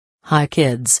Hi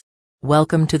kids.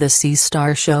 Welcome to the Sea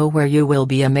Star Show, where you will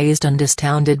be amazed and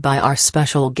astounded by our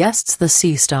special guests, the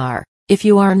Sea Star. If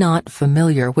you are not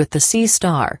familiar with the Sea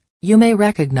Star, you may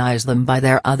recognize them by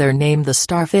their other name, the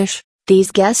Starfish.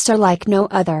 These guests are like no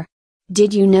other.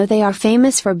 Did you know they are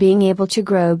famous for being able to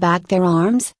grow back their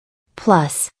arms?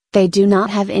 Plus, they do not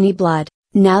have any blood.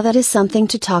 Now that is something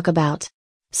to talk about.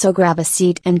 So grab a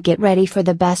seat and get ready for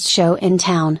the best show in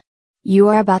town. You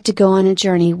are about to go on a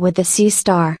journey with the Sea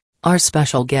Star. Our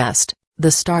special guest,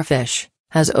 the Starfish,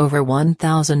 has over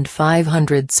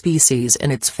 1,500 species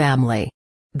in its family.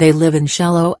 They live in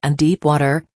shallow and deep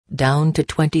water, down to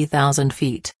 20,000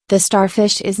 feet. The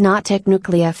starfish is not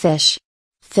technically a fish.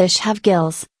 Fish have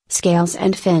gills, scales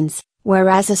and fins,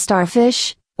 whereas a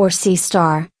starfish, or sea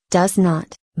star, does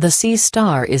not. The sea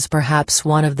star is perhaps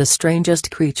one of the strangest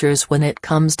creatures when it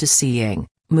comes to seeing,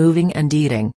 moving and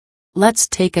eating. Let's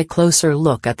take a closer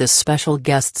look at this special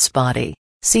guest's body.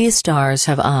 Sea stars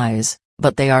have eyes,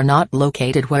 but they are not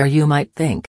located where you might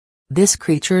think. This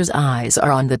creature's eyes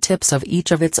are on the tips of each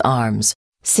of its arms.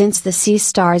 Since the sea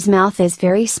star's mouth is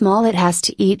very small, it has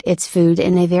to eat its food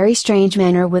in a very strange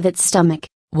manner with its stomach.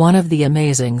 One of the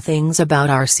amazing things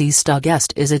about our sea star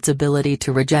guest is its ability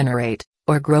to regenerate,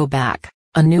 or grow back,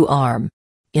 a new arm.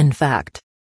 In fact,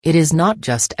 it is not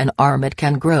just an arm it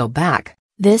can grow back.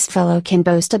 This fellow can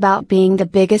boast about being the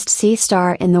biggest sea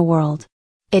star in the world.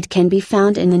 It can be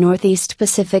found in the Northeast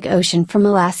Pacific Ocean from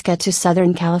Alaska to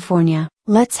Southern California.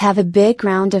 Let's have a big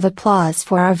round of applause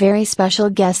for our very special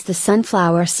guest, the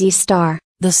Sunflower Sea Star.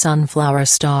 The Sunflower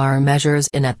Star measures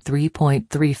in at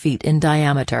 3.3 feet in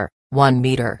diameter, 1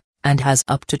 meter, and has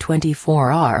up to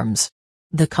 24 arms.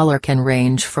 The color can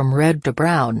range from red to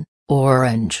brown,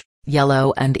 orange,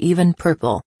 yellow and even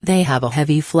purple. They have a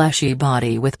heavy fleshy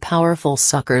body with powerful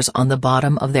suckers on the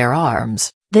bottom of their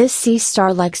arms. This sea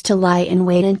star likes to lie in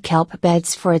wait in kelp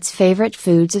beds for its favorite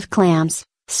foods of clams,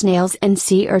 snails and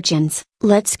sea urchins.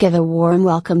 Let's give a warm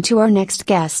welcome to our next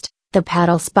guest, the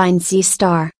paddle-spine sea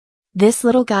star. This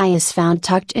little guy is found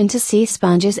tucked into sea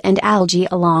sponges and algae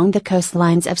along the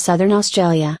coastlines of southern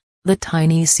Australia. The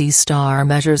tiny sea star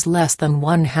measures less than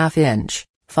 1/2 inch,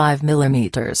 5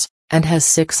 millimeters, and has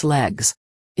 6 legs.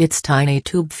 Its tiny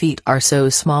tube feet are so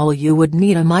small you would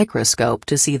need a microscope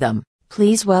to see them.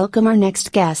 Please welcome our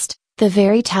next guest, the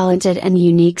very talented and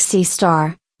unique sea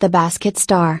star, the basket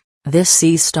star. This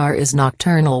sea star is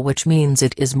nocturnal, which means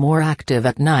it is more active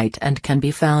at night and can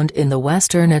be found in the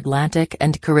western Atlantic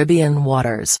and Caribbean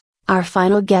waters. Our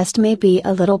final guest may be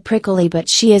a little prickly, but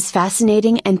she is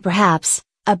fascinating and perhaps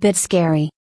a bit scary.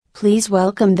 Please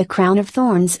welcome the crown of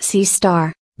thorns sea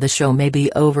star. The show may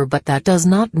be over, but that does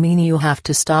not mean you have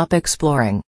to stop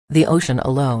exploring. The ocean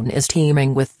alone is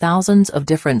teeming with thousands of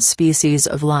different species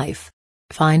of life.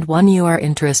 Find one you are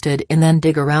interested in, then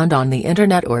dig around on the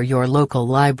internet or your local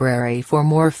library for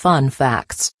more fun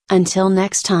facts. Until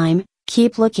next time,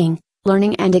 keep looking,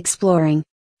 learning and exploring.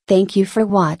 Thank you for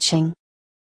watching.